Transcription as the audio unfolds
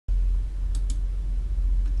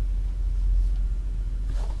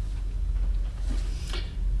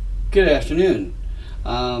Good afternoon.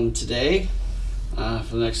 Today, for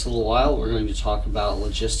the next little while, we're going to talk about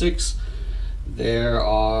logistics. There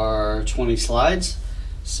are 20 slides,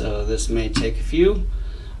 so this may take a few.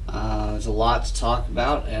 There's a lot to talk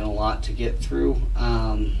about and a lot to get through.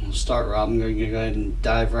 We'll start, Rob. I'm going to go ahead and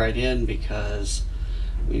dive right in because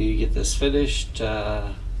we need to get this finished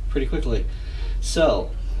pretty quickly.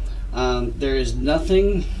 So, there is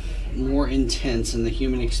nothing more intense in the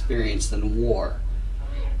human experience than war.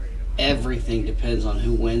 Everything depends on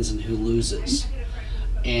who wins and who loses.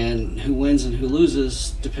 And who wins and who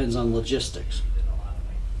loses depends on logistics.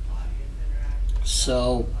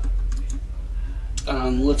 So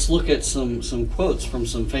let's look at some quotes from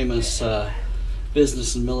some famous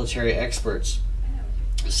business and military experts.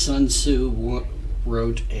 Sun Tzu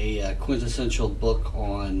wrote a quintessential book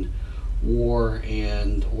on war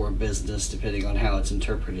and or business, depending on how it's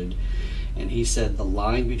interpreted. And he said the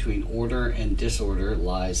line between order and disorder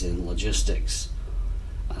lies in logistics.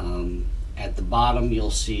 At the bottom,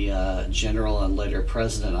 you'll see General and later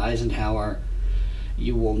President Eisenhower.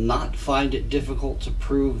 You will not find it difficult to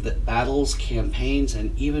prove that battles, campaigns,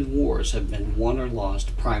 and even wars have been won or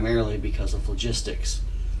lost primarily because of logistics.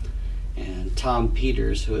 And Tom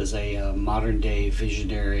Peters, who is a modern-day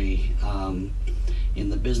visionary in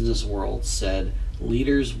the business world, said,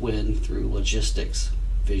 "Leaders win through logistics.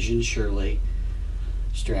 Vision, surely.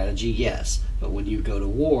 Strategy, yes. But when you go to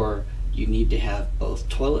war, you need to have both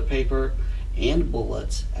toilet paper and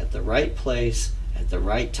bullets at the right place at the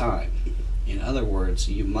right time. In other words,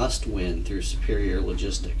 you must win through superior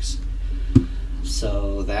logistics."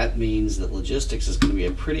 So that means that logistics is going to be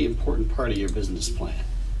a pretty important part of your business plan.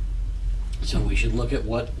 So we should look at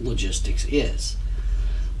what logistics is.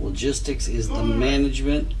 Logistics is the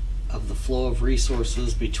management of the flow of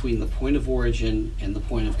resources between the point of origin and the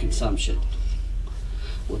point of consumption.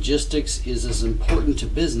 Logistics is as important to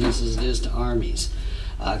business as it is to armies.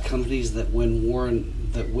 Companies that win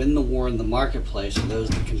the war in the marketplace are those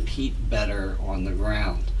that compete better on the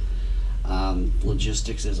ground.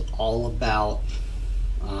 Logistics is all about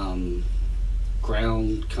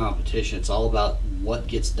ground competition. It's all about what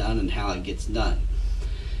gets done and how it gets done.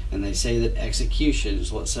 And they say that execution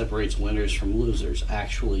is what separates winners from losers,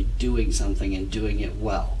 actually doing something and doing it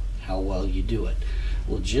well, how well you do it.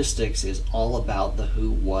 Logistics is all about the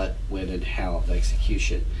who, what, when, and how of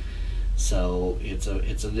execution. So it's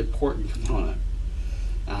an important component.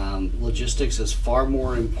 Logistics is far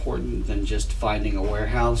more important than just finding a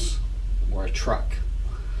warehouse or a truck.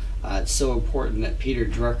 It's so important that Peter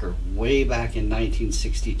Drucker, way back in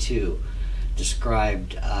 1962,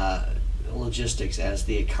 described logistics as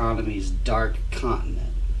the economy's dark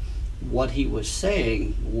continent. What he was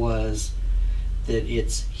saying was that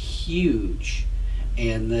it's huge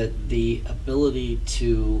and that the ability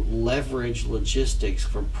to leverage logistics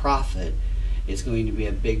for profit is going to be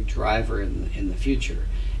a big driver in the future.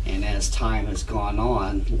 And as time has gone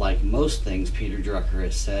on, like most things Peter Drucker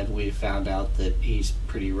has said, we've found out that he's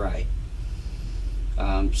pretty right.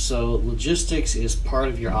 So logistics is part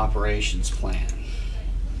of your operations plan.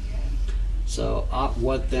 So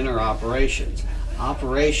what then are operations?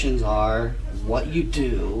 Operations are what you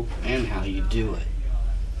do and how you do it.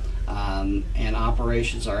 And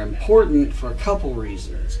operations are important for a couple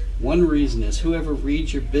reasons. One reason is whoever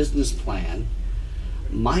reads your business plan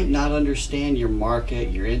might not understand your market,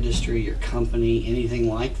 your industry, your company, anything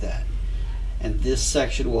like that. And this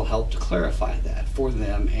section will help to clarify that for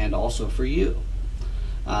them and also for you.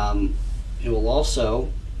 It will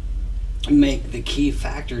also make the key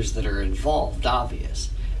factors that are involved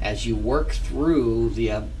obvious. As you work through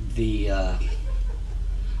the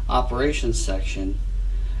operations section,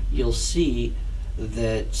 you'll see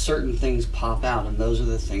that certain things pop out, and those are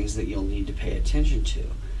the things that you'll need to pay attention to.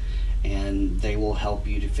 And they will help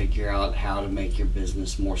you to figure out how to make your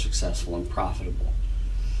business more successful and profitable.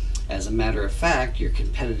 As a matter of fact, your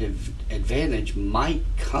competitive advantage might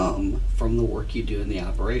come from the work you do in the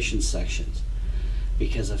operations sections,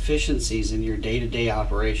 because efficiencies in your day-to-day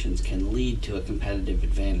operations can lead to a competitive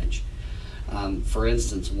advantage. For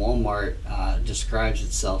instance, Walmart describes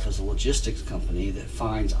itself as a logistics company that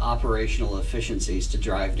finds operational efficiencies to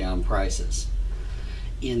drive down prices.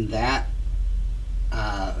 In that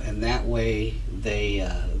way,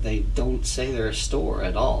 they don't say they're a store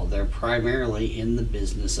at all. They're primarily in the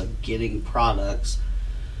business of getting products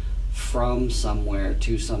from somewhere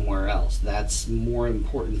to somewhere else. That's more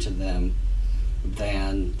important to them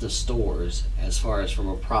than the stores as far as from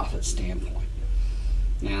a profit standpoint.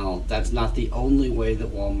 Now, that's not the only way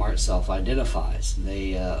that Walmart self-identifies.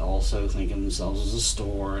 They also think of themselves as a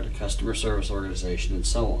store and a customer service organization and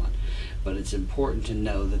so on. But it's important to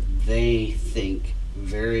know that they think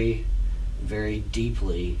very, very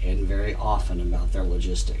deeply and very often about their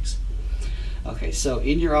logistics. Okay, so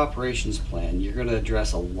in your operations plan, you're going to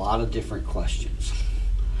address a lot of different questions.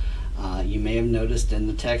 You may have noticed in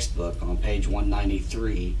the textbook on page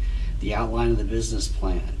 193, the outline of the business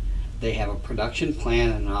plan. They have a production plan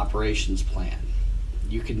and an operations plan.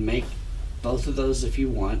 You can make both of those if you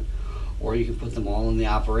want, or you can put them all in the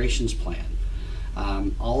operations plan.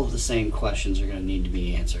 All of the same questions are going to need to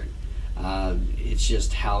be answered. It's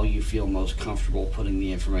just how you feel most comfortable putting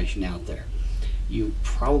the information out there. You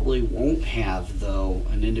probably won't have, though,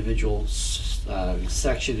 an individual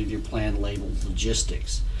section of your plan labeled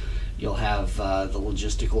logistics. You'll have the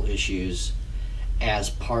logistical issues as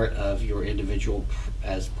part of your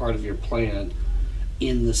plan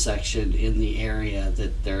in the section, in the area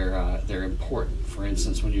that they're important. For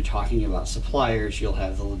instance, when you're talking about suppliers, you'll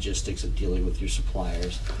have the logistics of dealing with your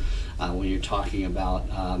suppliers. When you're talking about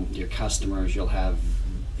your customers, you'll have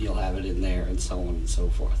it in there, and so on and so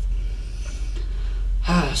forth.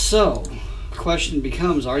 So, the question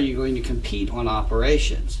becomes, are you going to compete on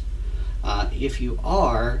operations? If you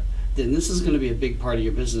are, then this is going to be a big part of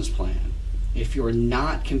your business plan. If you're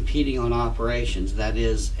not competing on operations, that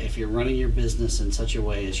is, if you're running your business in such a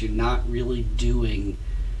way as you're not really doing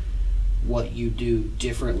what you do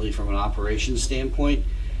differently from an operations standpoint,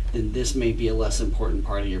 then this may be a less important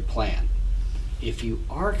part of your plan. If you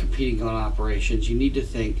are competing on operations, you need to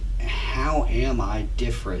think, how am I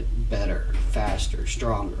different, better, faster,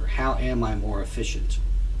 stronger? How am I more efficient?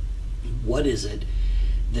 What is it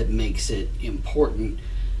that makes it important,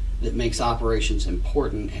 that makes operations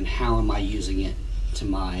important, and how am I using it to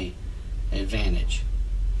my advantage?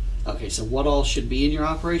 Okay, so what all should be in your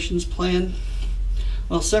operations plan?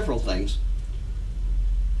 Well, several things.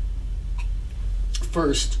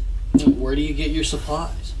 First, where do you get your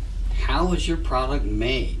supplies? How is your product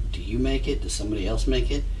made? Do you make it? Does somebody else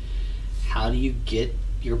make it? How do you get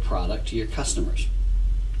your product to your customers?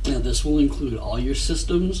 Now, this will include all your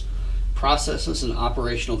systems, processes, and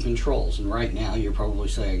operational controls. And right now, you're probably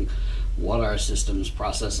saying, what are systems,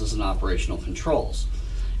 processes, and operational controls?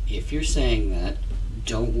 If you're saying that,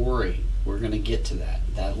 don't worry. We're going to get to that.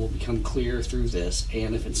 That will become clear through this.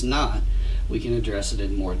 And if it's not, we can address it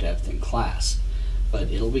in more depth in class. But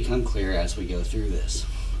it'll become clear as we go through this.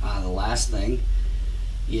 The last thing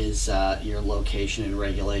is your location and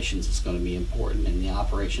regulations is going to be important, and the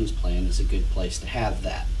operations plan is a good place to have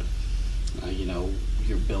that.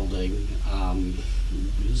 Your building,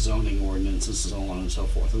 zoning ordinances, and so on and so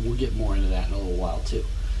forth. And we'll get more into that in a little while too.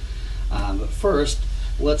 But first,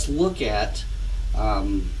 let's look at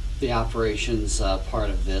the operations part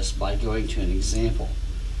of this by going to an example.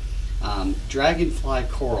 Dragonfly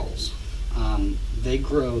corals. They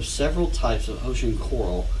grow several types of ocean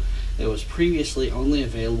coral that was previously only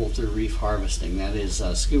available through reef harvesting. That is,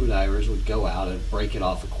 scuba divers would go out and break it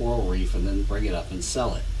off a coral reef and then bring it up and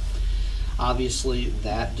sell it. Obviously,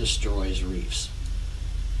 that destroys reefs.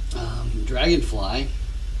 Dragonfly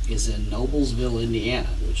is in Noblesville, Indiana,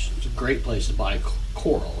 which is a great place to buy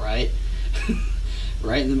coral, right?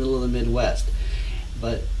 Right in the middle of the Midwest.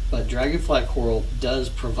 But dragonfly coral does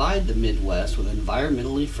provide the Midwest with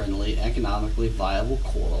environmentally friendly, economically viable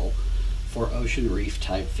coral for ocean reef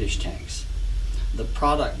type fish tanks. The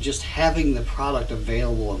product, just having the product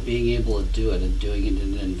available and being able to do it and doing it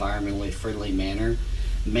in an environmentally friendly manner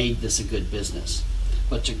made this a good business.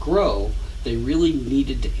 But to grow, they really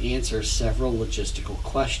needed to answer several logistical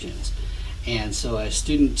questions. And so a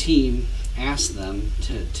student team asked them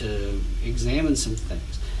to examine some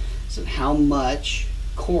things. So how much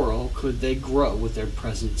coral could they grow with their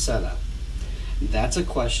present setup? That's a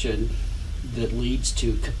question that leads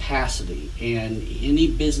to capacity, and any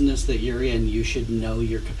business that you're in, you should know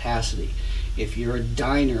your capacity. If you're a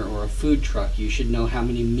diner or a food truck, you should know how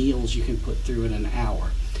many meals you can put through in an hour.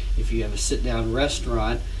 If you have a sit-down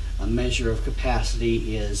restaurant, a measure of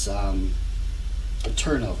capacity is a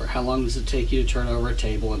turnover. How long does it take you to turn over a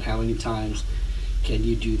table, and how many times can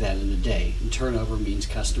you do that in a day? And turnover means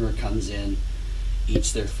customer comes in,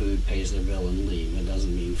 eats their food, pays their bill, and leave. It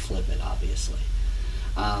doesn't mean flip it, obviously.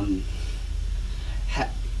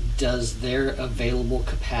 Does their available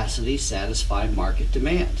capacity satisfy market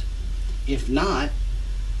demand? If not,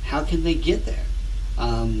 how can they get there?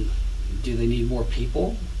 Do they need more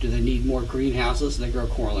people? Do they need more greenhouses? They grow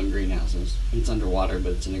coral in greenhouses. It's underwater,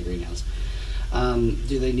 but it's in a greenhouse.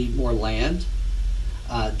 Do they need more land?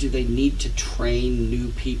 Do they need to train new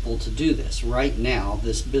people to do this? Right now,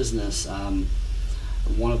 this business,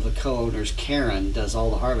 one of the co-owners, Karen, does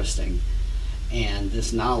all the harvesting. And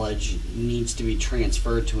this knowledge needs to be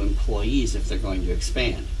transferred to employees if they're going to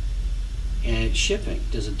expand. And shipping,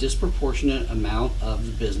 does a disproportionate amount of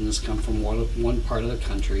the business come from one part of the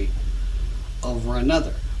country over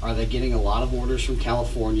another? Are they getting a lot of orders from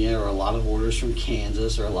California, or a lot of orders from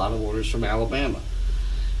Kansas, or a lot of orders from Alabama?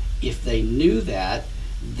 If they knew that,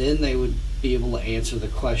 then they would be able to answer the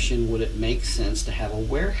question, would it make sense to have a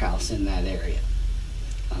warehouse in that area?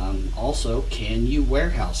 Also, can you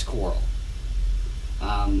warehouse coral?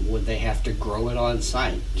 Would they have to grow it on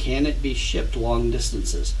site? Can it be shipped long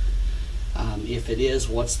distances? If it is,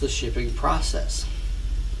 what's the shipping process?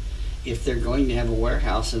 If they're going to have a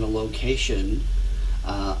warehouse in a location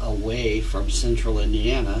away from central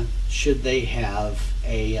Indiana, should they have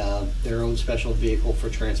their own special vehicle for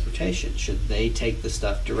transportation? Should they take the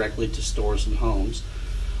stuff directly to stores and homes?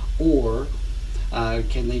 Or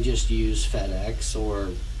can they just use FedEx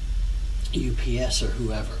or UPS or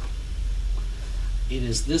whoever? It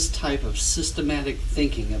is this type of systematic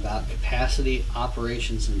thinking about capacity,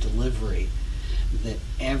 operations, and delivery that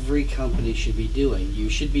every company should be doing. You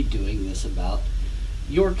should be doing this about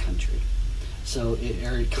your country. So,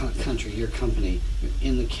 your company.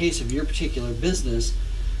 In the case of your particular business,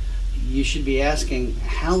 you should be asking,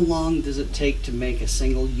 how long does it take to make a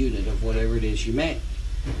single unit of whatever it is you make?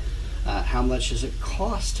 How much does it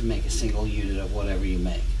cost to make a single unit of whatever you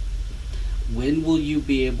make? When will you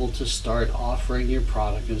be able to start offering your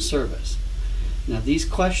product and service? Now, these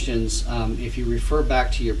questions, if you refer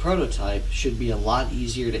back to your prototype, should be a lot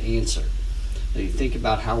easier to answer. Now, you think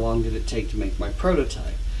about, how long did it take to make my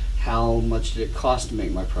prototype? How much did it cost to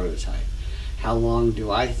make my prototype? How long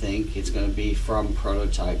do I think it's going to be from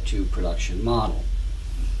prototype to production model?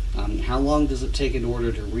 How long does it take in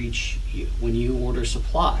order to reach you? When you order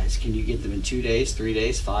supplies, can you get them in 2 days, 3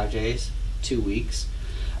 days, 5 days, 2 weeks?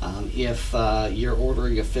 If you're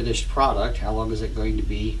ordering a finished product, how long is it going to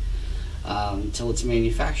be until it's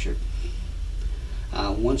manufactured?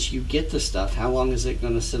 Once you get the stuff, how long is it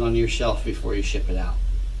going to sit on your shelf before you ship it out?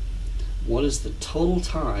 What is the total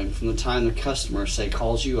time from the time the customer, say,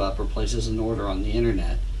 calls you up or places an order on the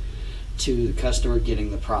internet to the customer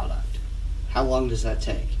getting the product? How long does that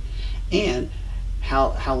take? And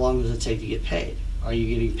how long does it take to get paid? Are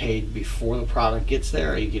you getting paid before the product gets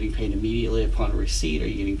there? Are you getting paid immediately upon receipt? Are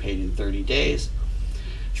you getting paid in 30 days?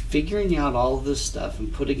 Figuring out all of this stuff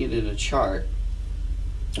and putting it in a chart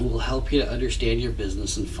will help you to understand your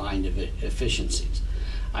business and find efficiencies.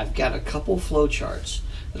 I've got a couple flow charts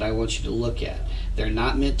that I want you to look at. They're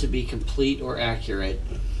not meant to be complete or accurate,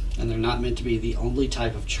 and they're not meant to be the only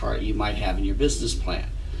type of chart you might have in your business plan,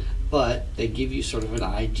 but they give you sort of an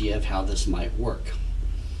idea of how this might work.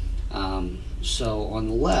 So on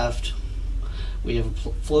the left, we have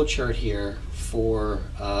a flow chart here for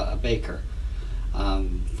a baker,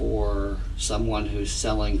 for someone who's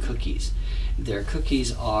selling cookies. Their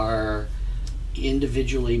cookies are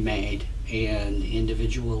individually made and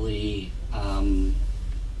individually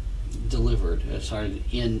delivered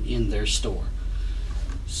in their store.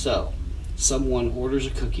 So someone orders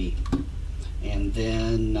a cookie, and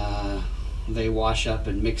then they wash up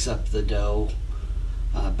and mix up the dough,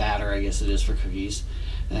 batter, I guess it is for cookies,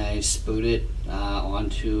 and they spoon it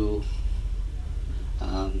onto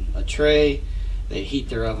a tray. They heat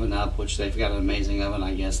their oven up, which they've got an amazing oven,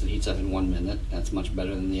 I guess, that heats up in 1 minute. That's much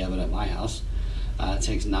better than the oven at my house. It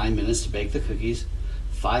takes 9 minutes to bake the cookies,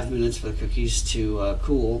 5 minutes for the cookies to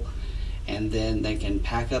cool, and then they can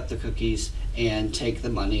pack up the cookies and take the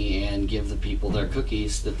money and give the people their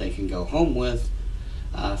cookies that they can go home with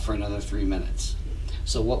for another 3 minutes.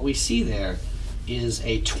 So what we see there is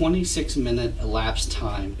a 26-minute elapsed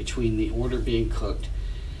time between the order being cooked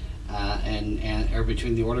or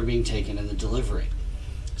between the order being taken and the delivery.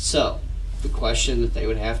 So the question that they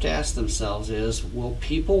would have to ask themselves is, will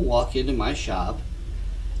people walk into my shop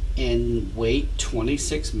and wait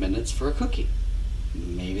 26 minutes for a cookie?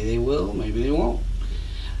 Maybe they will, maybe they won't.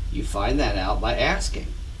 You find that out by asking.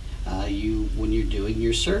 When you're doing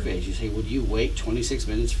your surveys, you say, would you wait 26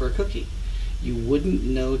 minutes for a cookie? You wouldn't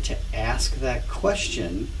know to ask that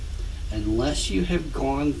question unless you have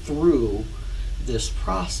gone through this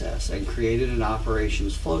process and created an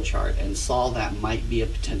operations flowchart and saw that might be a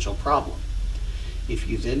potential problem. If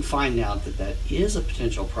you then find out that that is a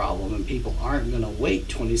potential problem and people aren't going to wait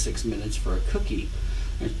 26 minutes for a cookie,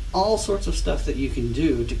 there's all sorts of stuff that you can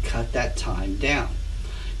do to cut that time down.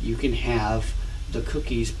 You can have the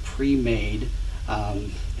cookies pre-made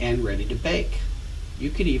and ready to bake. You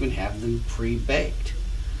could even have them pre-baked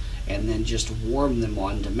and then just warm them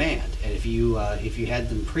on demand. And if you had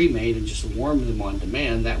them pre-made and just warm them on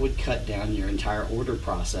demand, that would cut down your entire order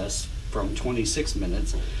process from 26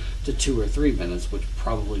 minutes to 2 or 3 minutes, which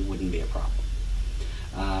probably wouldn't be a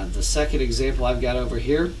problem. The second example I've got over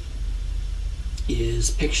here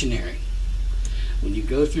is Pictionary. When you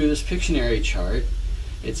go through this Pictionary chart,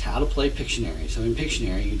 it's how to play Pictionary. So in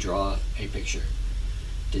Pictionary, you draw a picture.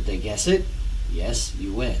 Did they guess it? Yes,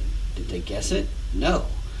 you win. Did they guess it? No.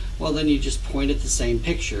 Well, then you just point at the same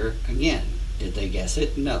picture again. Did they guess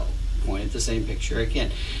it? No. Point at the same picture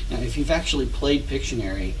again. Now, if you've actually played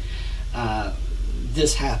Pictionary,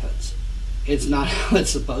 this happens. It's not how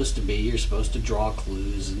it's supposed to be. You're supposed to draw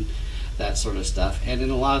clues and that sort of stuff. And in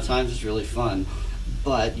a lot of times it's really fun,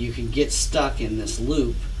 but you can get stuck in this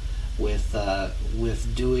loop with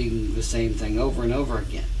doing the same thing over and over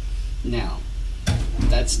again. Now,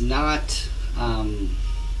 that's not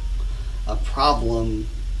a problem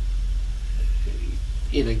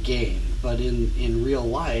in a game, but in real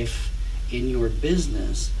life, in your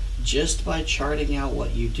business, just by charting out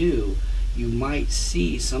what you do, you might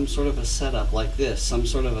see some sort of a setup like this, some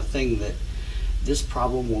sort of a thing that this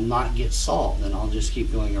problem will not get solved, and I'll just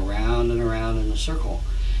keep going around and around in a circle.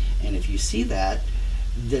 And if you see that,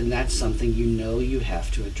 then that's something you know you have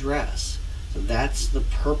to address. So that's the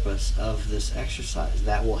purpose of this exercise.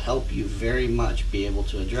 That will help you very much be able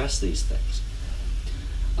to address these things.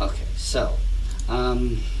 Okay, so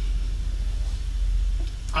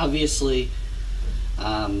obviously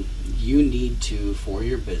you need to, for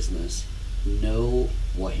your business, know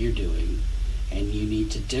what you're doing, and you need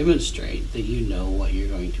to demonstrate that you know what you're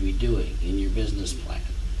going to be doing in your business plan.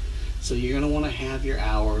 So you're going to want to have your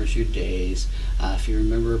hours, your days. If you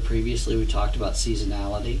remember previously we talked about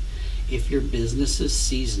seasonality. If your business is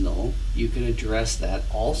seasonal, you can address that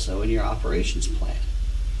also in your operations plan.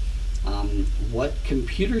 What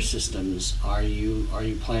computer systems are you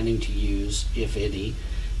planning to use, if any,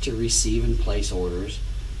 to receive and place orders,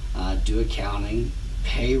 do accounting,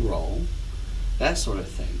 payroll, that sort of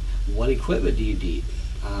thing? What equipment do you need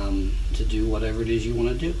to do whatever it is you want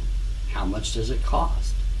to do? How much does it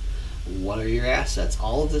cost? What are your assets?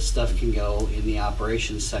 All of this stuff can go in the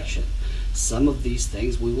operations section. Some of these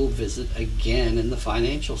things we will visit again in the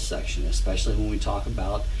financial section, especially when we talk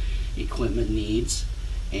about equipment needs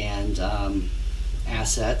and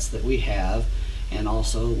assets that we have, and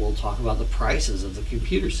also we'll talk about the prices of the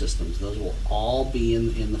computer systems. Those will all be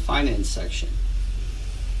in the finance section.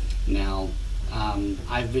 Now,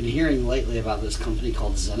 I've been hearing lately about this company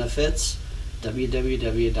called Zenefits,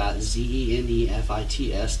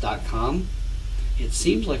 www.zenefits.com. It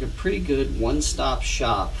seems like a pretty good one-stop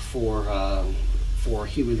shop for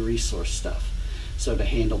human resource stuff. So to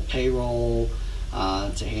handle payroll,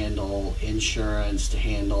 to handle insurance, to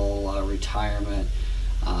handle retirement,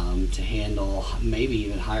 to handle maybe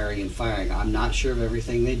even hiring and firing. I'm not sure of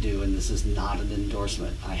everything they do, and this is not an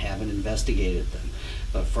endorsement. I haven't investigated them.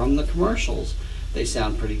 But from the commercials, they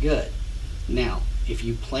sound pretty good. Now, if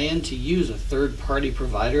you plan to use a third-party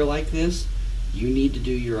provider like this, you need to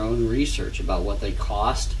do your own research about what they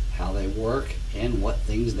cost, how they work, and what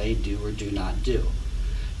things they do or do not do.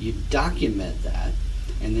 You document that,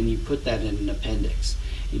 and then you put that in an appendix.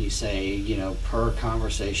 And you say, you know, per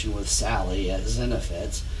conversation with Sally at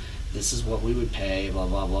Zenefits, this is what we would pay, blah,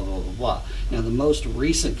 blah, blah, blah, blah, blah. Now, the most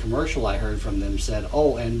recent commercial I heard from them said,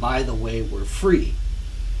 oh, and by the way, we're free.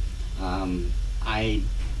 I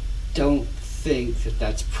don't think that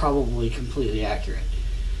that's probably completely accurate.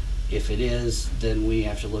 If it is, then we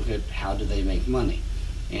have to look at how do they make money,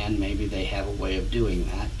 and maybe they have a way of doing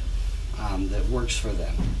that that works for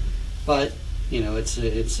them. But you know,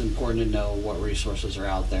 it's important to know what resources are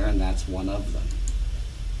out there, and that's one of them.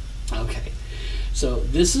 Okay, so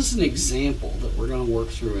this is an example that we're going to work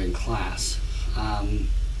through in class.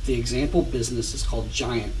 The example business is called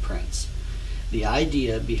Giant Prints. The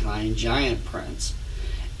idea behind Giant Prints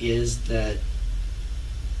is that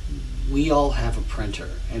we all have a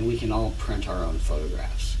printer, and we can all print our own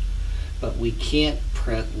photographs, but we can't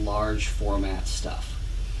print large format stuff.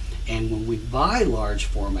 And when we buy large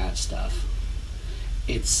format stuff,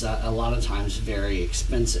 it's a lot of times very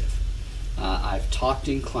expensive. I've talked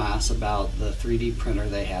in class about the 3D printer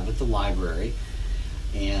they have at the library,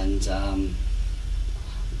 and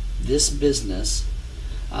this business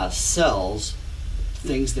sells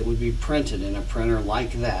things that would be printed in a printer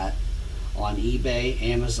like that on eBay,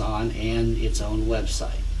 Amazon, and its own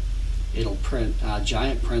website. It'll print,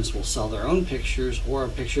 Giant Prints will sell their own pictures or a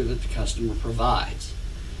picture that the customer provides.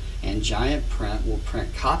 And Giant Print will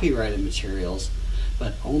print copyrighted materials,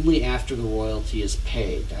 but only after the royalty is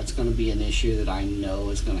paid. That's going to be an issue that I know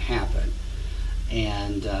is going to happen.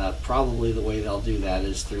 And probably the way they'll do that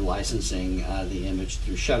is through licensing the image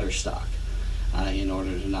through Shutterstock in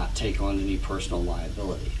order to not take on any personal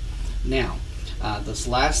liability. Now, this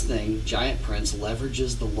last thing, Giant Prints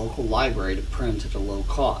leverages the local library to print at a low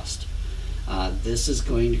cost. This is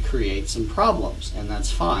going to create some problems, and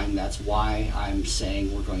that's fine. That's why I'm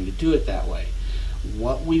saying we're going to do it that way.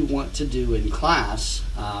 What we want to do in class,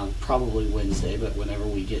 probably Wednesday, but whenever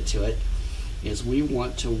we get to it, is we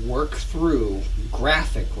want to work through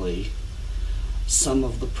graphically some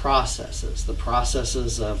of the processes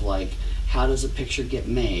of, like, how does a picture get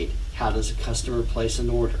made? How does a customer place an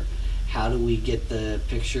order? How do we get the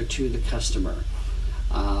picture to the customer?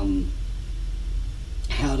 How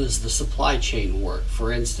does the supply chain work?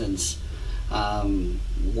 For instance,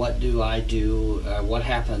 what do I do? What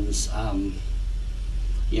happens? How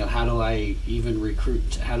do I even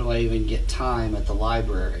recruit? How do I even get time at the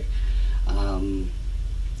library?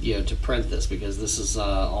 To print this, because this is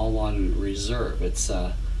all on reserve. It's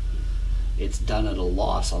done at a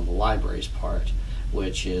loss on the library's part,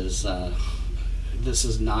 which is this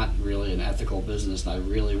is not really an ethical business, and I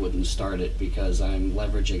really wouldn't start it because I'm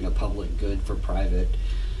leveraging a public good for private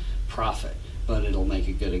profit. But it'll make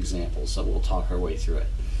a good example, so we'll talk our way through it.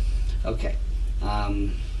 Okay,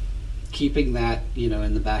 keeping that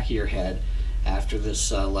in the back of your head. After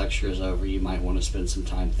this lecture is over, you might want to spend some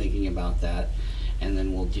time thinking about that, and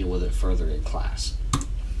then we'll deal with it further in class.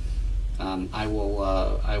 I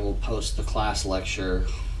will post the class lecture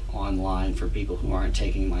online for people who aren't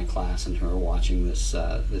taking my class and who are watching this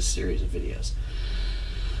this series of videos.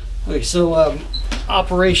 Okay, so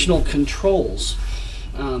operational controls.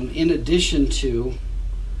 In addition to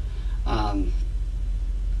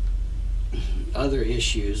other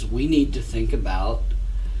issues, we need to think about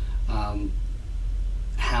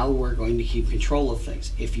how we're going to keep control of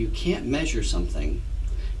things. If you can't measure something,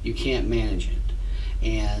 you can't manage it.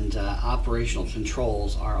 And operational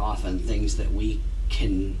controls are often things that we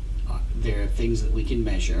can, there are things that we can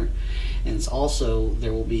measure. And it's also,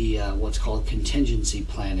 there will be what's called contingency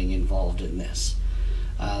planning involved in this.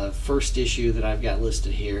 First issue that I've got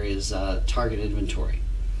listed here is target inventory.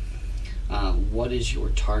 What is your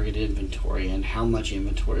target inventory, and how much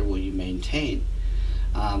inventory will you maintain?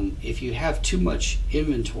 If you have too much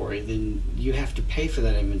inventory, then you have to pay for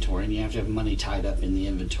that inventory, and you have to have money tied up in the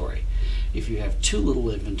inventory. If you have too little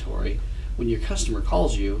inventory, when your customer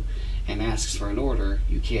calls you and asks for an order,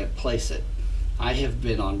 you can't place it. I have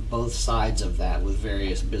been on both sides of that with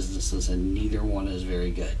various businesses, and neither one is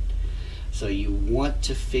very good. So you want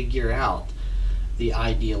to figure out the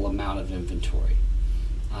ideal amount of inventory.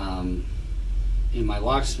 In my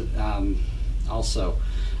locksmith, also,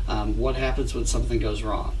 what happens when something goes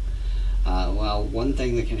wrong? Well, one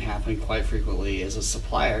thing that can happen quite frequently is a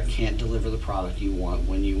supplier can't deliver the product you want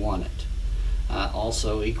when you want it.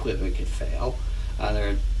 Also, equipment could fail. There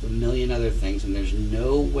are a million other things, and there's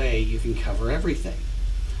no way you can cover everything.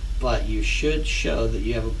 But you should show that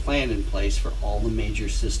you have a plan in place for all the major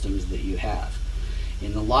systems that you have.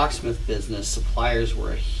 In the locksmith business, suppliers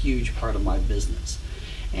were a huge part of my business.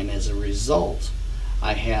 And as a result,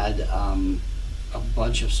 I had a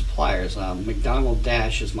bunch of suppliers. McDonald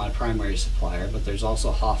Dash is my primary supplier, but there's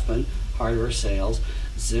also Hoffman, Hardware Sales,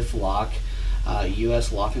 Ziff Lock,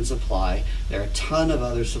 US Lock and Supply. There are a ton of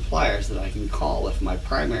other suppliers that I can call if my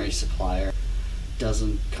primary supplier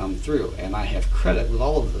doesn't come through, and I have credit with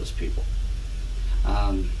all of those people.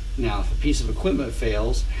 Now, if a piece of equipment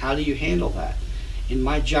fails, how do you handle that? In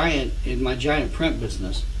my giant print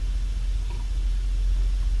business,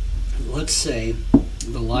 let's say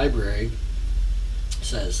the library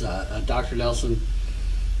says, Dr. Nelson,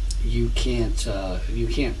 you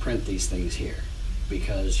can't print these things here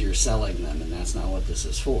because you're selling them, and that's not what this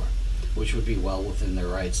is for, which would be well within their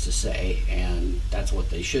rights to say, and that's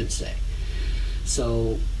what they should say.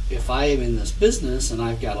 So if I am in this business and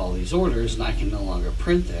I've got all these orders and I can no longer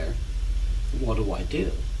print there, what do I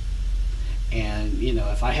do? And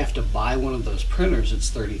if I have to buy one of those printers, it's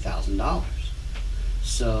 $30,000.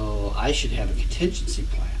 So I should have a contingency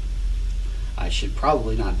plan. I should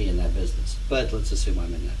probably not be in that business, but let's assume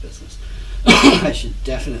I'm in that business. I should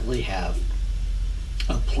definitely have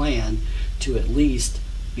a plan to at least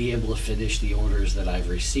be able to finish the orders that I've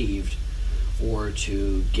received, or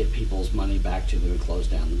to get people's money back to them and close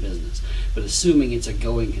down the business. But assuming it's a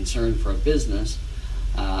going concern for a business,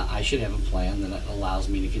 I should have a plan that allows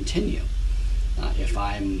me to continue. If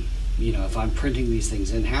I'm printing these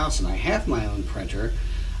things in-house and I have my own printer,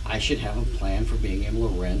 I should have a plan for being able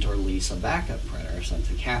to rent or lease a backup printer if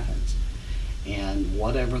something happens. And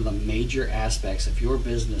whatever the major aspects of your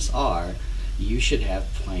business are, you should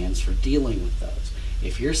have plans for dealing with those.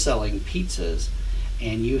 If you're selling pizzas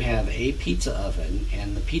and you have a pizza oven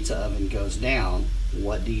and the pizza oven goes down,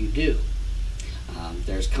 what do you do?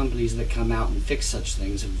 There's companies that come out and fix such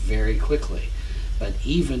things very quickly, but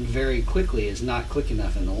even very quickly is not quick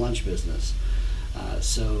enough in the lunch business.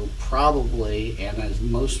 So probably, and as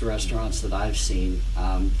most restaurants that I've seen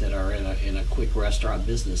that are in a quick restaurant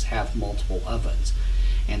business have multiple ovens,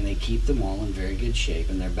 and they keep them all in very good shape.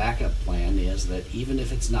 And their backup plan is that even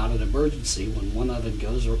if it's not an emergency, when one oven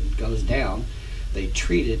goes down, they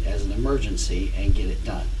treat it as an emergency and get it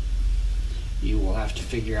done. You will have to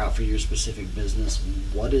figure out for your specific business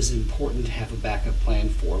what is important to have a backup plan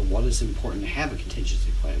for, what is important to have a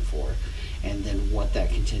contingency plan for, and then what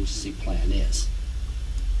that contingency plan is.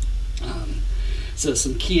 So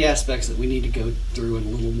some key aspects that we need to go through in a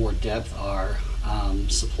little more depth are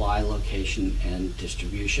supply, location, and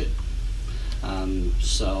distribution.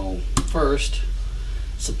 So first,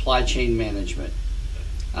 supply chain management.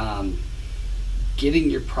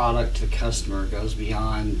 Getting your product to the customer goes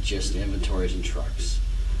beyond just inventories and trucks.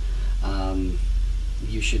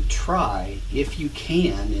 You should try, if you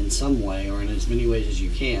can, in some way or in as many ways as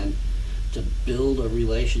you can, to build a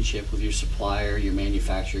relationship with your supplier, your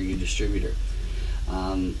manufacturer, your distributor.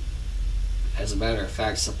 As a matter of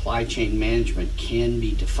fact, supply chain management can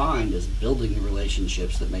be defined as building the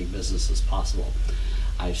relationships that make businesses possible.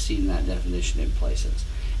 I've seen that definition in places.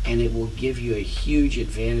 And it will give you a huge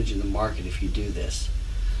advantage in the market if you do this.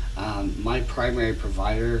 My primary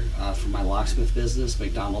provider for my locksmith business,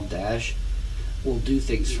 McDonald Dash, will do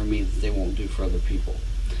things for me that they won't do for other people.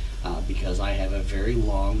 Because I have a very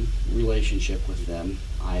long relationship with them.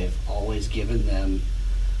 I have always given them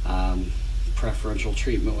preferential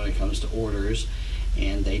treatment when it comes to orders,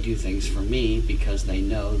 and they do things for me because they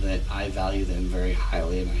know that I value them very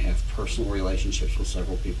highly, and I have personal relationships with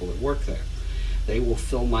several people that work there. They will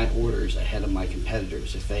fill my orders ahead of my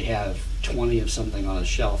competitors. If they have 20 of something on a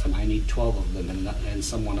shelf and I need 12 of them and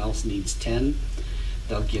someone else needs 10,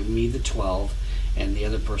 they'll give me the 12 and the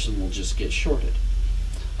other person will just get shorted.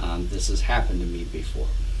 This has happened to me before.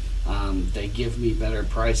 They give me better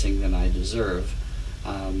pricing than I deserve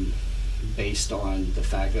based on the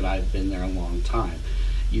fact that I've been there a long time.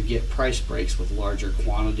 You get price breaks with larger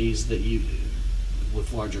quantities when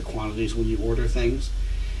you order things,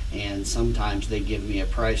 and sometimes they give me a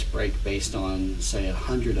price break based on, say,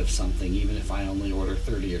 100 of something, even if I only order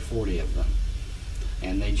 30 or 40 of them.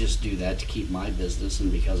 And they just do that to keep my business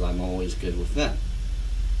and because I'm always good with them.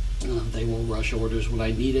 They will rush orders when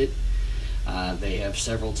I need it. They have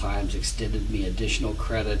several times extended me additional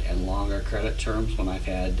credit and longer credit terms when I've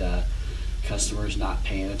had customers not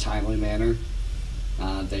pay in a timely manner.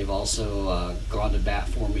 They've also gone to bat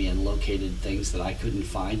for me and located things that I couldn't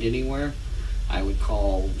find anywhere. I would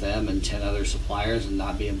call them and 10 other suppliers and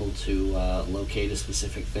not be able to locate a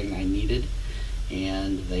specific thing I needed.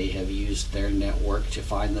 And they have used their network to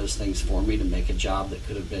find those things for me to make a job that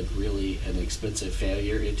could have been really an expensive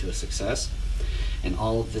failure into a success. And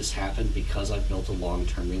all of this happened because I built a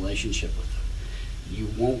long-term relationship with them. You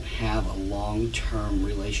won't have a long-term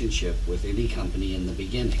relationship with any company in the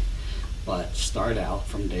beginning, but start out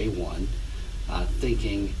from day one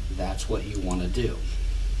thinking that's what you want to do.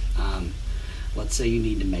 Let's say you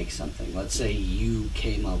need to make something. Let's say you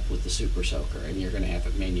came up with the Super Soaker and you're going to have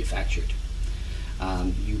it manufactured.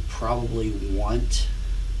 You probably want,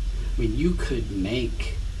 you could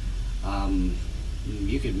make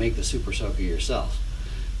the Super Soaker yourself,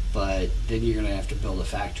 but then you're going to have to build a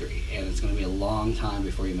factory, and it's going to be a long time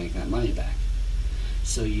before you make that money back.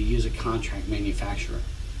 So you use a contract manufacturer.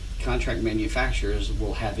 Contract manufacturers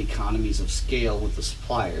will have economies of scale with the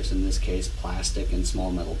suppliers, in this case plastic and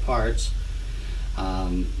small metal parts.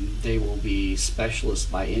 They will be specialists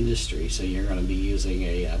by industry, so you're going to be using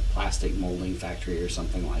a plastic molding factory or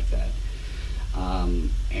something like that.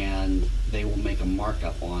 And they will make a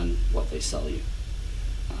markup on what they sell you.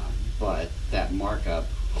 But that markup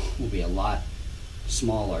will be a lot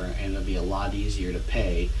smaller and it'll be a lot easier to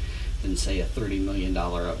pay than, say, a $30 million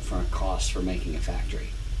upfront cost for making a factory.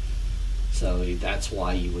 So that's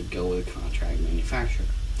why you would go with a contract manufacturer.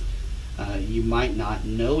 You might not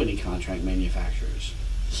know any contract manufacturers.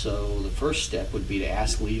 So the first step would be to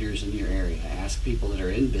ask leaders in your area, ask people that are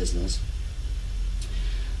in business,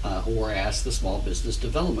 or ask the Small Business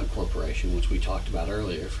Development Corporation, which we talked about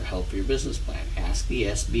earlier, for help for your business plan. Ask the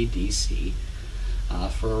SBDC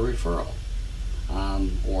for a referral.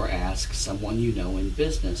 Or ask someone you know in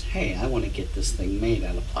business, hey, I want to get this thing made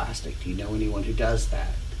out of plastic. Do you know anyone who does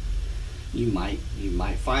that? You might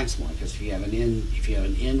find someone, because if you have an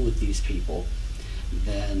in with these people,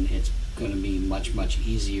 then it's going to be much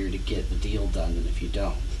easier to get the deal done than if you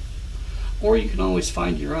don't. Or you can always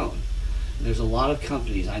find your own. There's a lot of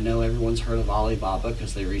companies. I know everyone's heard of Alibaba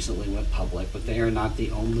because they recently went public, but they are not the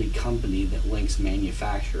only company that links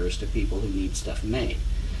manufacturers to people who need stuff made.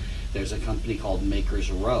 There's a company called Makers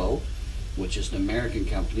Row which is an American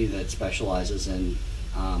company that specializes in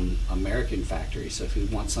American factories. So if you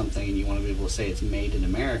want something and you want to be able to say it's made in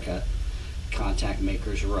America, contact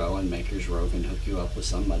Makers Row, and Makers Row can hook you up with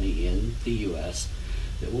somebody in the U.S.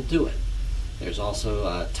 that will do it. There's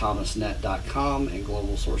also thomasnet.com and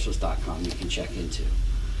globalsources.com you can check into.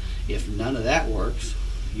 If none of that works,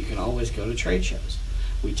 you can always go to trade shows.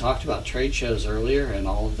 We talked about trade shows earlier and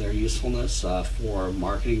all of their usefulness for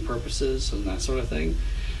marketing purposes and that sort of thing.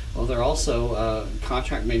 Well, they're also,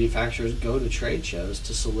 contract manufacturers go to trade shows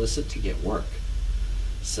to solicit to get work.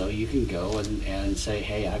 So you can go and say,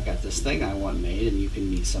 hey, I've got this thing I want made, and you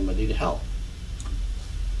can meet somebody to help.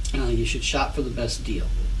 You should shop for the best deal.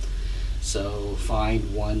 So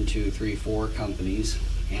find 1, 2, 3, 4 companies,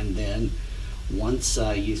 and then once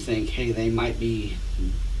you think, hey, they might be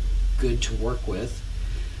good to work with,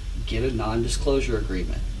 get a non-disclosure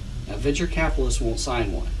agreement. Now, venture capitalists won't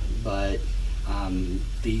sign one, but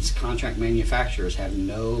these contract manufacturers have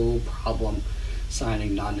no problem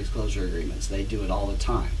signing non-disclosure agreements. They do it all the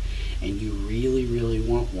time. And you really, really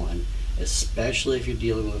want one, especially if you're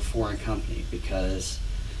dealing with a foreign company, because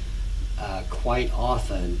quite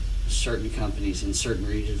often certain companies in certain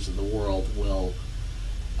regions of the world will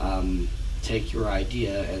take your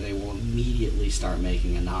idea and they will immediately start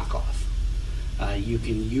making a knockoff. You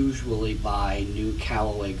can usually buy new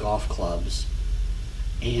Callaway golf clubs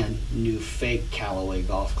and new fake Callaway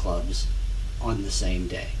golf clubs on the same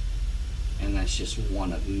day. And that's just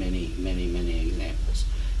one of many, many, many examples.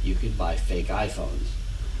 You could buy fake iPhones.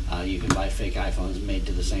 You can buy fake iPhones made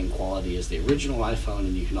to the same quality as the original iPhone,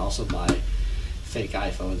 and you can also buy fake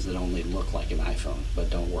iPhones that only look like an iPhone but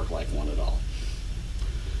don't work like one at all.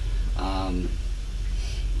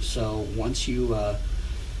 So once you have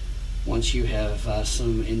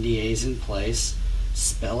some NDAs in place,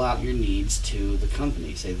 spell out your needs to the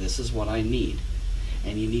company. Say, this is what I need.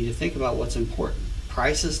 And you need to think about what's important.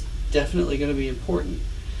 Price is definitely going to be important,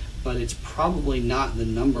 but it's probably not the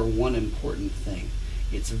number one important thing.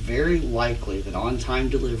 It's very likely that on-time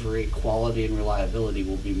delivery, quality, and reliability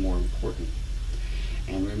will be more important.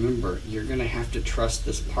 And remember, you're going to have to trust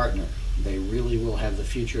this partner. They really will have the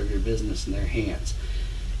future of your business in their hands.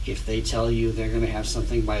 If they tell you they're going to have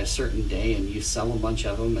something by a certain day and you sell a bunch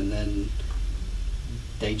of them and then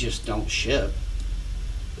they just don't ship,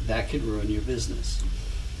 that could ruin your business.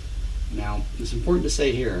 Now, it's important to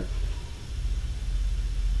say here,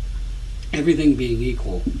 everything being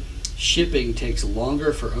equal, shipping takes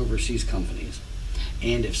longer for overseas companies.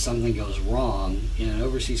 And if something goes wrong in an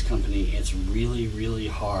overseas company, it's really, really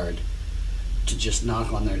hard to just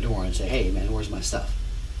knock on their door and say, hey man, where's my stuff?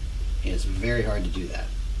 It's very hard to do that.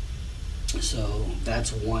 So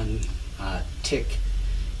that's one tick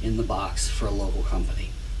in the box for a local company.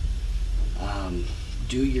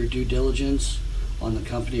 Do your due diligence on the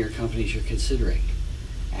company or companies you're considering.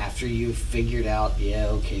 After you've figured out, yeah,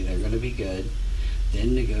 okay, they're going to be good,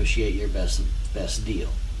 then negotiate your best deal.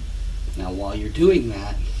 Now, while you're doing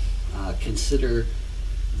that, consider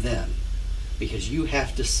them, because you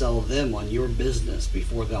have to sell them on your business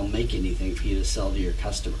before they'll make anything for you to sell to your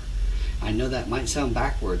customer. I know that might sound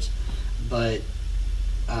backwards, but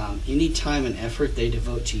any time and effort they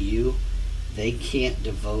devote to you, they can't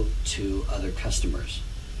devote to other customers.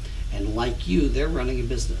 And like you, they're running a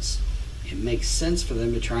business. It makes sense for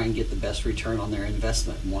them to try and get the best return on their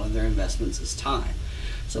investment. One of their investments is time.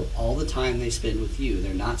 So all the time they spend with you,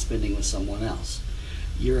 they're not spending with someone else.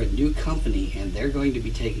 You're a new company and they're going to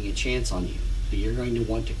be taking a chance on you. So you're going to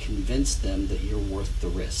want to convince them that you're worth the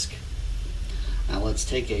risk. Now let's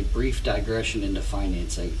take a brief digression into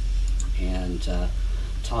financing and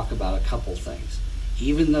talk about a couple things.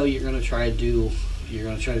 Even though you're going to try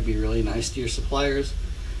to be really nice to your suppliers,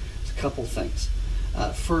 there's a couple things.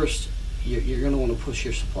 First, you're going to want to push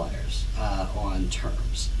your suppliers on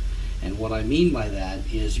terms. And what I mean by that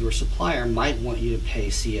is your supplier might want you to pay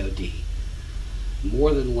COD.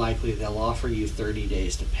 More than likely, they'll offer you 30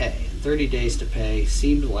 days to pay. And 30 days to pay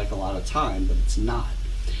seemed like a lot of time, but it's not.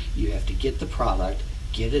 You have to get the product,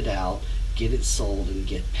 get it out, get it sold, and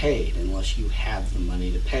get paid, unless you have the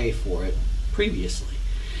money to pay for it previously.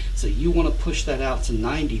 So you want to push that out to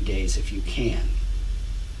 90 days if you can,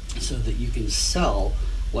 so that you can sell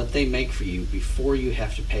what they make for you before you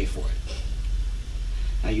have to pay for it.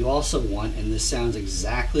 Now you also want, and this sounds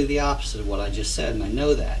exactly the opposite of what I just said, and I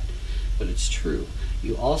know that, but it's true.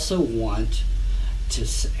 You also want to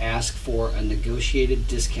ask for a negotiated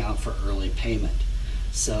discount for early payment.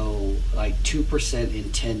 So like 2%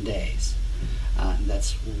 in 10 days.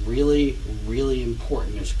 That's really, really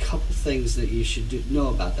important. There's a couple things that you should know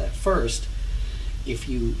about that. First, if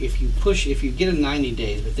you get a 90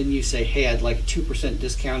 days, but then you say, hey, I'd like a 2%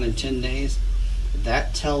 discount in 10 days,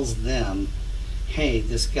 that tells them, hey,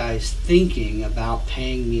 this guy's thinking about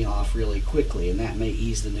paying me off really quickly, and that may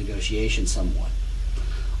ease the negotiation somewhat.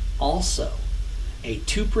 Also, a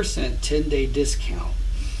 2% 10-day discount,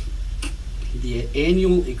 the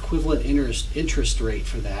annual equivalent interest rate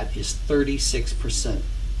for that is 36%.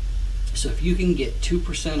 So if you can get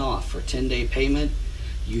 2% off for 10-day payment,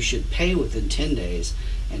 you should pay within 10 days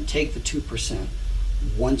and take the 2%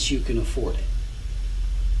 once you can afford it.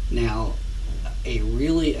 Now, a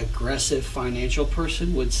really aggressive financial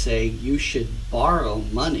person would say you should borrow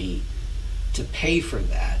money to pay for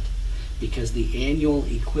that, because the annual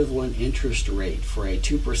equivalent interest rate for a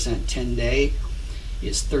 2% 10-day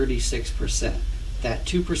is 36%. That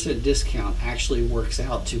 2% discount actually works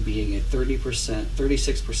out to being a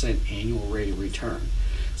 36% annual rate of return.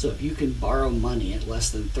 So if you can borrow money at less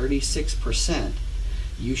than 36%,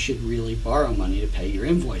 you should really borrow money to pay your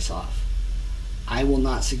invoice off. I will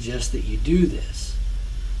not suggest that you do this,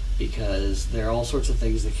 because there are all sorts of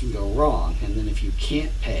things that can go wrong. And then if you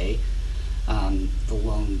can't pay the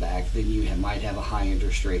loan back, then you might have a high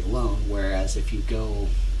interest rate loan. Whereas if you go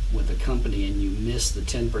with a company and you miss the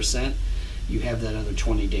 10%, you have that other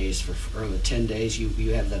 20 days or the 10 days,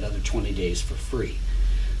 you have that other 20 days for free.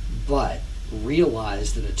 But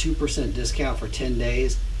realize that a 2% discount for 10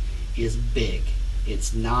 days is big.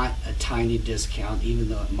 It's not a tiny discount, even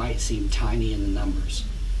though it might seem tiny in the numbers.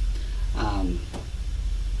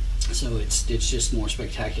 So it's just more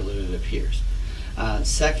spectacular than it appears.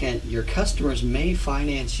 Second, your customers may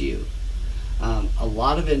finance you. A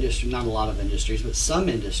lot of industries, not a lot of industries, but some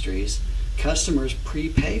industries, customers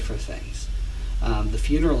prepay for things. The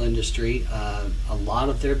funeral industry, a lot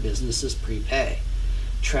of their businesses prepay.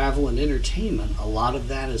 Travel and entertainment, a lot of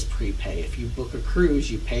that is prepay. If you book a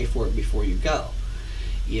cruise, you pay for it before you go.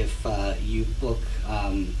 If you book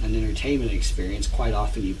an entertainment experience, quite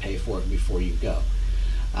often you pay for it before you go.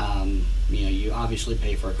 You obviously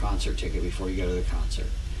pay for a concert ticket before you go to the concert.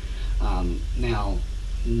 Now,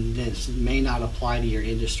 this may not apply to your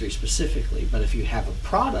industry specifically, but if you have a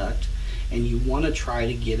product and you want to try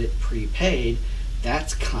to get it prepaid,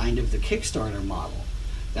 that's kind of the Kickstarter model.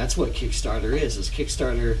 That's what Kickstarter is.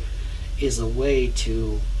 Kickstarter is a way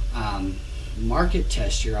to market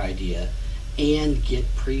test your idea and get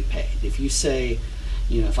prepaid. If you say,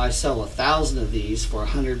 if I sell 1,000 of these for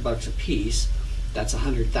 $100 a piece, that's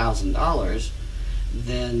 $100,000.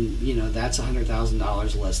 Then that's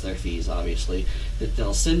 $100,000 less their fees, obviously, that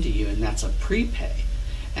they'll send to you, and that's a prepay.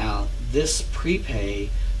 Now, this prepay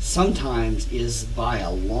sometimes is by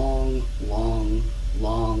a long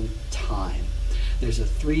time. There's a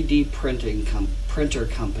 3D printer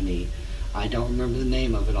company. I don't remember the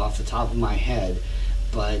name of it off the top of my head,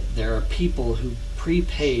 but there are people who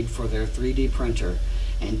prepaid for their 3D printer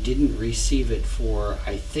and didn't receive it for,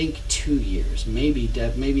 I think, 2 years, maybe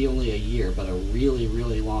only a year, but a really,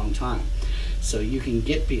 really long time. So you can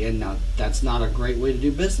get, and now that's not a great way to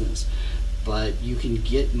do business, but you can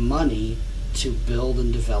get money to build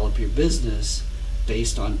and develop your business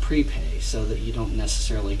based on prepay, so that you don't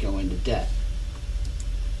necessarily go into debt.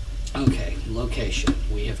 Okay, location.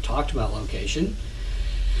 We have talked about location,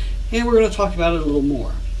 and we're going to talk about it a little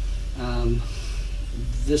more.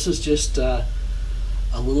 This is just a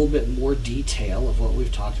little bit more detail of what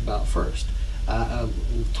we've talked about first.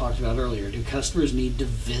 Talked about earlier. Do customers need to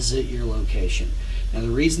visit your location? Now, the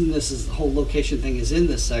reason the whole location thing is in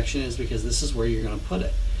this section is because this is where you're going to put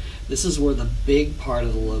it. This is where the big part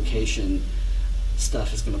of the location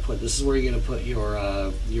stuff is going to put. This is where you're going to put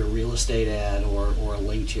your real estate ad or a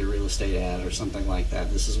link to your real estate ad or something like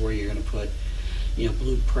that. This is where you're going to put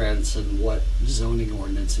blueprints and what zoning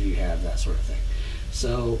ordinance you have, that sort of thing.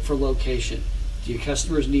 So for location, do your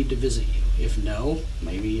customers need to visit you? If no,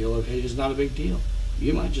 maybe your location is not a big deal.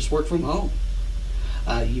 You might just work from home.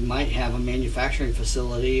 You might have a manufacturing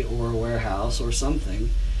facility or a warehouse or something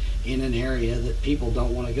in an area that people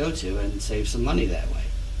don't want to go to, and save some money that way.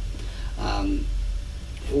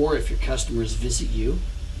 Or if your customers visit you,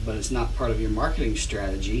 but it's not part of your marketing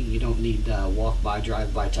strategy, you don't need walk-by,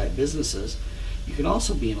 drive-by type businesses, you can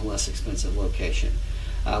also be in a less expensive location.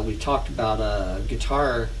 We talked about a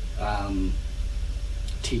guitar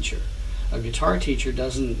teacher. A guitar teacher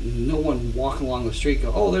no one walking along the street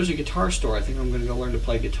go, oh, there's a guitar store, I think I'm going to go learn to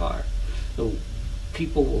play guitar. So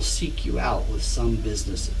people will seek you out with some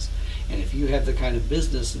businesses. And if you have the kind of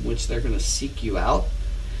business in which they're going to seek you out,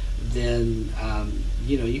 then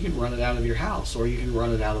you can run it out of your house, or you can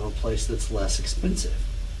run it out of a place that's less expensive.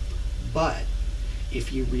 But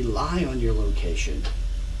if you rely on your location,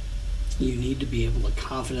 you need to be able to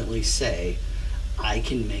confidently say, I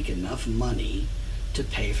can make enough money to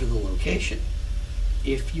pay for the location.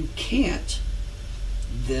 If you can't,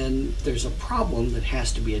 then there's a problem that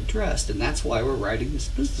has to be addressed, and that's why we're writing this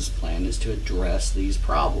business plan, is to address these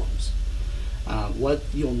problems. What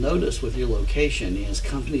you'll notice with your location is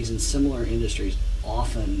companies in similar industries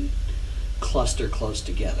often cluster close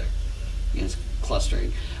together. It's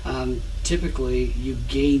clustering. Typically, you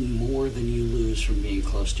gain more than you lose from being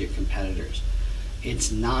close to your competitors.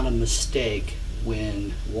 It's not a mistake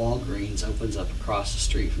when Walgreens opens up across the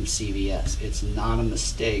street from CVS. It's not a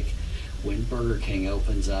mistake when Burger King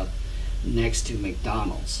opens up next to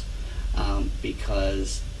McDonald's,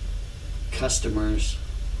 because customers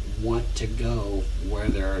want to go where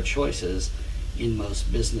there are choices in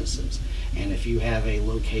most businesses. And if you have a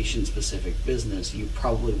location specific business, you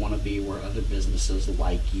probably want to be where other businesses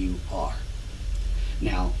like you are.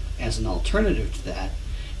 Now, as an alternative to that,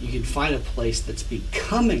 you can find a place that's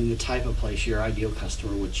becoming the type of place your ideal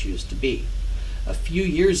customer would choose to be. A few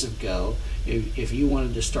years ago, if you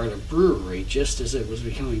wanted to start a brewery, just as it was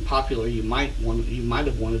becoming popular, you might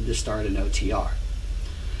have wanted to start an OTR,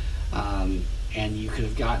 and you could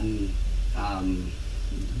have gotten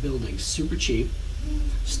buildings super cheap,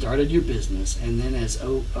 started your business, and then as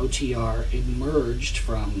OTR emerged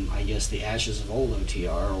from, I guess, the ashes of old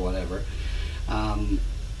OTR or whatever,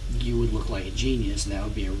 you would look like a genius, and that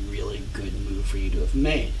would be a really good move for you to have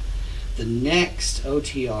made. The next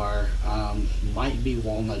OTR might be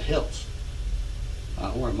Walnut Hills,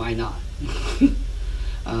 or it might not.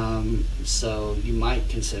 So you might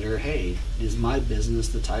consider, hey, is my business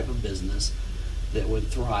the type of business that would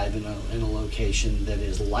thrive in a location that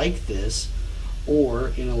is like this,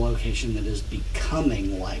 or in a location that is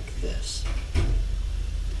becoming like this?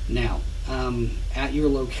 Now, at your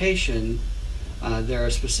location, there are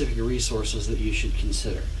specific resources that you should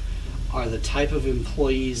consider. Are the type of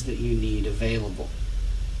employees that you need available?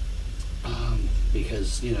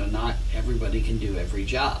 Because, not everybody can do every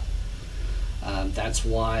job. That's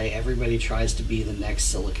why everybody tries to be the next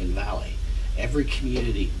Silicon Valley. Every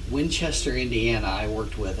community, Winchester, Indiana, I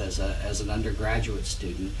worked with as an undergraduate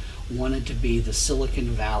student, wanted to be the Silicon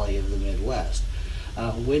Valley of the Midwest.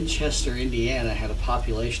 Winchester, Indiana had a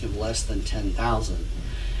population of less than 10,000.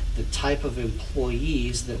 The type of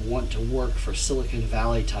employees that want to work for Silicon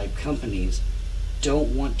Valley type companies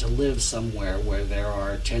don't want to live somewhere where there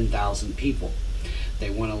are 10,000 people. They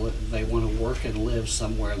want to work and live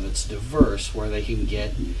somewhere that's diverse, where they can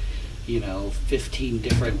get 15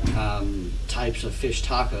 different types of fish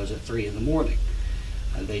tacos at 3 in the morning.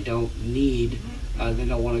 They don't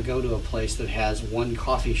want to go to a place that has one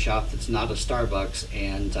coffee shop that's not a Starbucks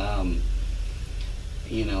and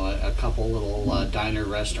a couple little diner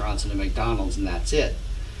restaurants and a McDonald's, and that's it.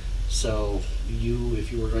 So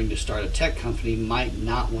if you were going to start a tech company, might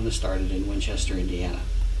not want to start it in Winchester, Indiana.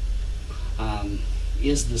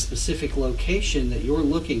 Is the specific location that you're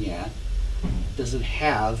looking at, does it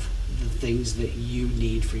have the things that you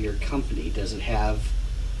need for your company? Does it have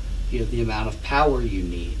the amount of power you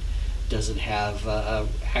need? Does it have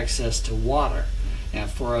access to water? And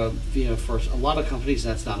for a lot of companies,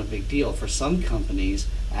 that's not a big deal. For some companies,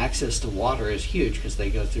 access to water is huge because they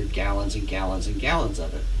go through gallons and gallons and gallons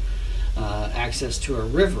of it. Access to a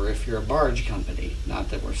river if you're a barge company. Not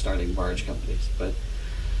that we're starting barge companies, but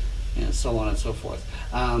so on and so forth.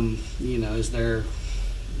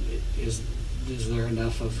 Is there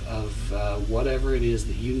enough of whatever it is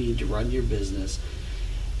that you need to run your business?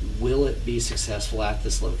 Will it be successful at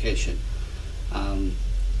this location?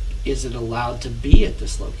 Is it allowed to be at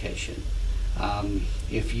this location?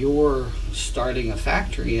 If you're starting a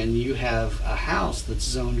factory and you have a house that's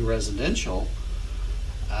zoned residential,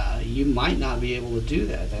 you might not be able to do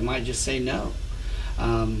that. They might just say no.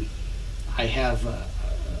 I have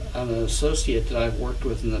an associate that I've worked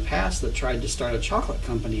with in the past that tried to start a chocolate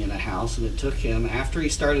company in a house, and it took him, after he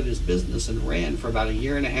started his business and ran for about 1.5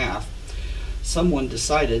 years, someone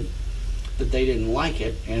decided that they didn't like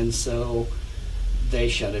it, and so they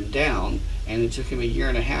shut him down, and it took him 1.5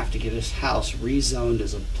 years to get his house rezoned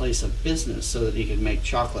as a place of business so that he could make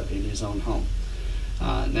chocolate in his own home.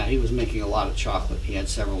 Now, he was making a lot of chocolate. He had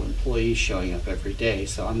several employees showing up every day,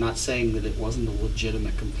 so I'm not saying that it wasn't a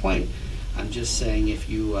legitimate complaint. I'm just saying if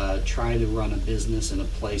you try to run a business in a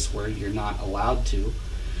place where you're not allowed to,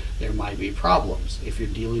 there might be problems. If you're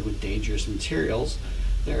dealing with dangerous materials,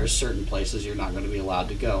 there are certain places you're not going to be allowed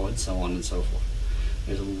to go, and so on and so forth.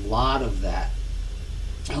 There's a lot of that,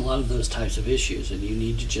 a lot of those types of issues, and you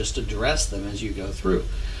need to just address them as you go through.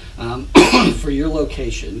 For your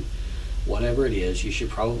location, whatever it is, you should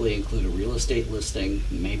probably include a real estate listing,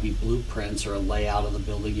 maybe blueprints or a layout of the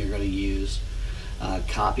building you're going to use,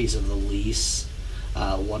 copies of the lease,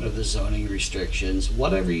 what are the zoning restrictions,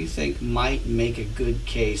 whatever you think might make a good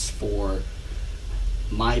case for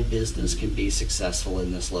my business can be successful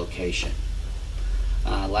in this location.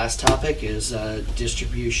 Last topic is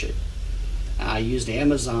distribution. I used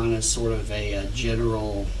Amazon as sort of a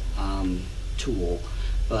general tool,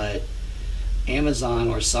 but Amazon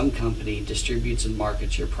or some company distributes and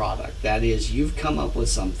markets your product. That is, you've come up with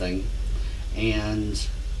something and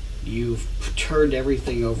you've turned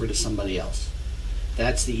everything over to somebody else.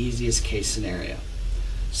 That's the easiest case scenario.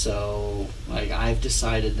 So, like, I've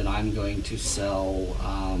decided that I'm going to sell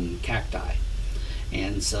cacti,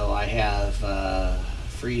 and so I have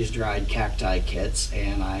freeze-dried cacti kits,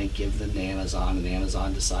 and I give them to Amazon, and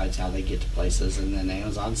Amazon decides how they get to places, and then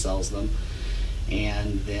Amazon sells them,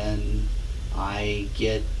 and then I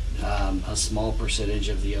get a small percentage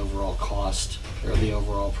of the overall cost or the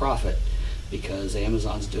overall profit, because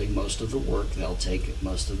Amazon's doing most of the work. They'll take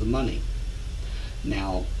most of the money.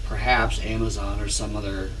 Now, perhaps Amazon or some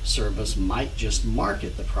other service might just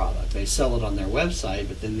market the product. They sell it on their website,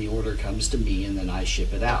 but then the order comes to me and then I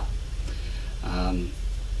ship it out.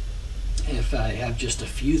 If I have just a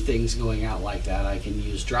few things going out like that, I can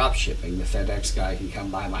use drop shipping. The FedEx guy can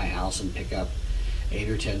come by my house and pick up 8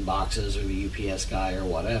 or 10 boxes, or the UPS guy, or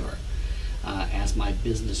whatever. As my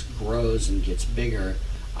business grows and gets bigger,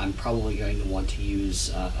 I'm probably going to want to use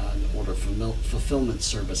an order fulfillment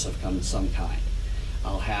service of some kind.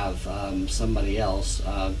 I'll have somebody else,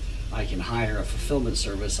 I can hire a fulfillment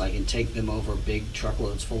service. I can take them over big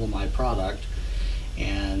truckloads full of my product,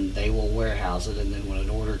 and they will warehouse it, and then when an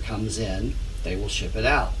order comes in, they will ship it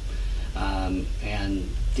out. And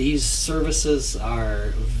these services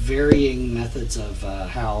are varying methods of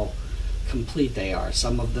how complete they are.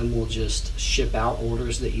 Some of them will just ship out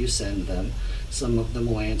orders that you send them. Some of them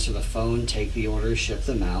will answer the phone, take the orders, ship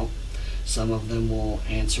them out. Some of them will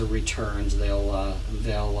answer returns. They'll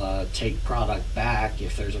take product back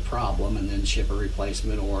if there's a problem, and then ship a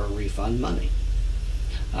replacement or refund money.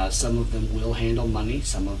 Some of them will handle money,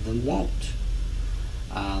 some of them won't.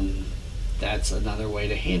 That's another way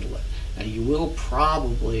to handle it. Now, you will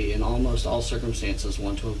probably, in almost all circumstances,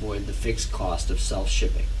 want to avoid the fixed cost of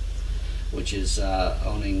self-shipping, which is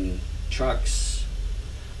owning trucks,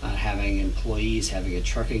 having employees, having a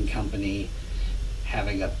trucking company,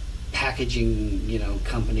 having a packaging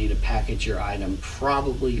company to package your item.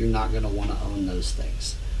 Probably you're not going to want to own those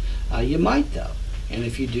things. You might, though, and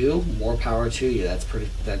if you do, more power to you.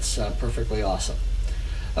 That's perfectly awesome.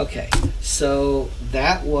 Okay, so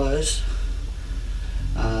that was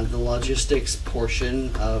the logistics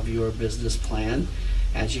portion of your business plan.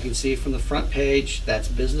 As you can see from the front page, that's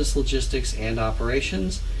business logistics and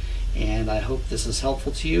operations, and I hope this is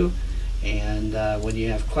helpful to you. And when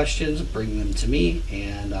you have questions, bring them to me,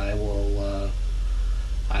 and I will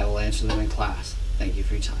answer them in class. Thank you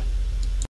for your time.